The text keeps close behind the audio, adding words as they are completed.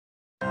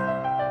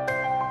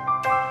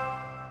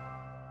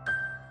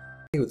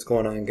Hey, what's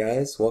going on,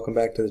 guys? Welcome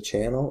back to the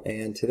channel,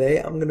 and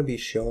today I'm going to be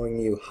showing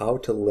you how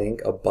to link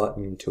a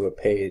button to a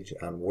page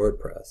on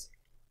WordPress.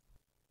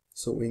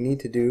 So what we need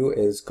to do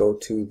is go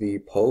to the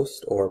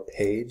post or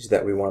page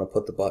that we want to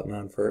put the button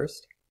on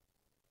first.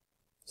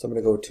 So I'm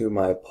going to go to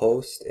my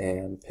post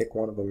and pick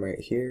one of them right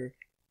here.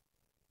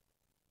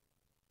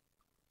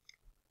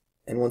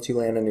 And once you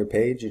land on your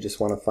page, you just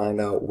want to find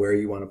out where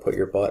you want to put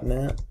your button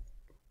at.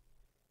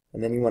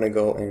 And then you want to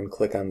go and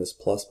click on this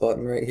plus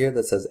button right here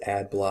that says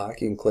add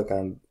block. You can click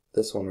on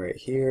this one right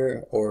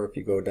here, or if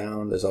you go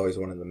down, there's always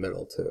one in the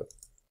middle too.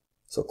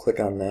 So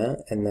click on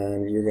that, and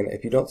then you're gonna,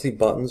 if you don't see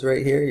buttons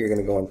right here, you're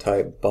gonna go and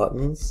type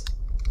buttons,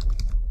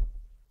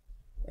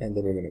 and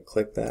then you're gonna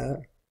click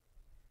that,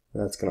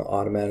 and that's gonna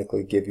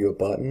automatically give you a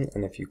button.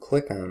 And if you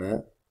click on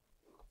it,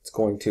 it's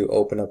going to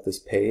open up this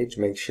page.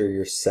 Make sure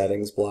your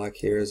settings block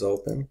here is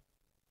open,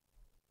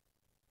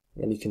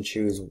 and you can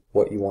choose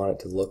what you want it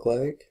to look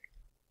like.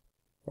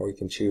 Or you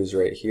can choose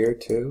right here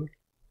too.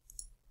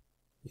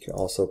 You can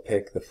also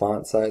pick the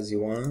font size you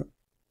want.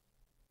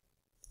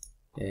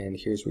 And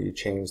here's where you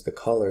change the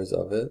colors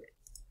of it.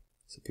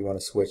 So if you want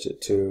to switch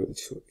it to,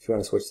 if you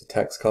want to switch the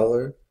text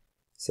color,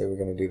 say we're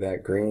going to do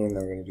that green,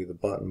 then we're going to do the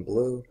button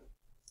blue.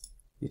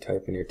 You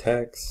type in your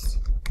text.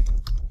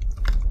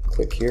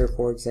 Click here,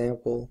 for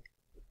example.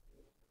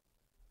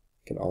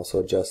 You can also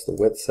adjust the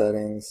width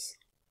settings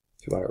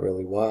if you want it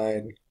really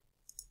wide,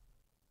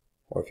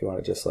 or if you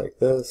want it just like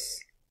this.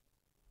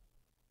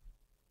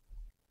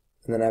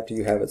 And then after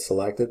you have it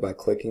selected by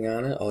clicking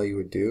on it, all you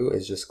would do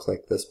is just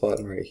click this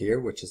button right here,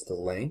 which is the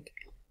link,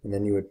 and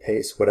then you would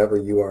paste whatever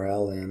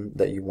URL in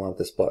that you want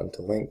this button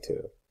to link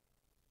to.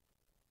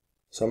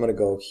 So I'm going to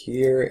go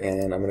here,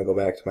 and I'm going to go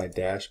back to my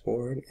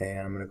dashboard, and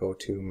I'm going to go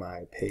to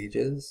my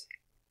pages.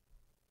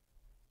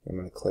 I'm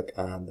going to click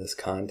on this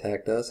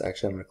contact us.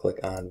 Actually, I'm going to click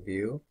on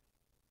view.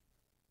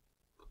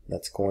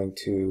 That's going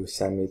to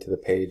send me to the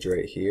page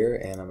right here,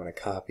 and I'm going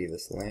to copy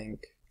this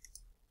link.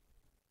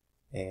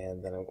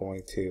 And then I'm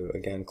going to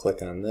again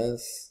click on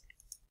this.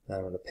 Then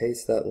I'm going to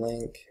paste that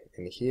link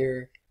in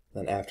here.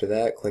 Then after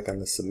that, click on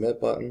the submit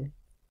button.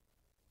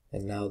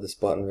 And now this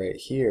button right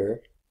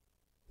here,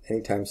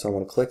 anytime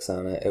someone clicks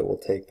on it, it will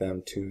take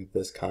them to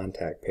this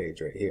contact page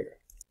right here.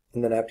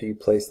 And then after you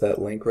place that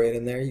link right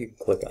in there, you can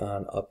click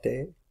on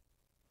update.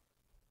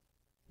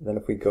 Then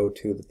if we go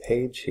to the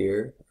page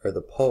here, or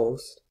the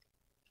post,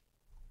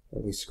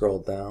 and we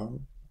scroll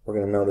down, we're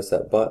going to notice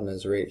that button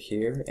is right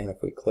here. And if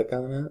we click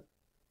on it,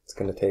 it's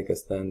going to take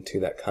us then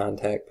to that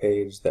contact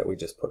page that we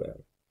just put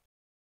in.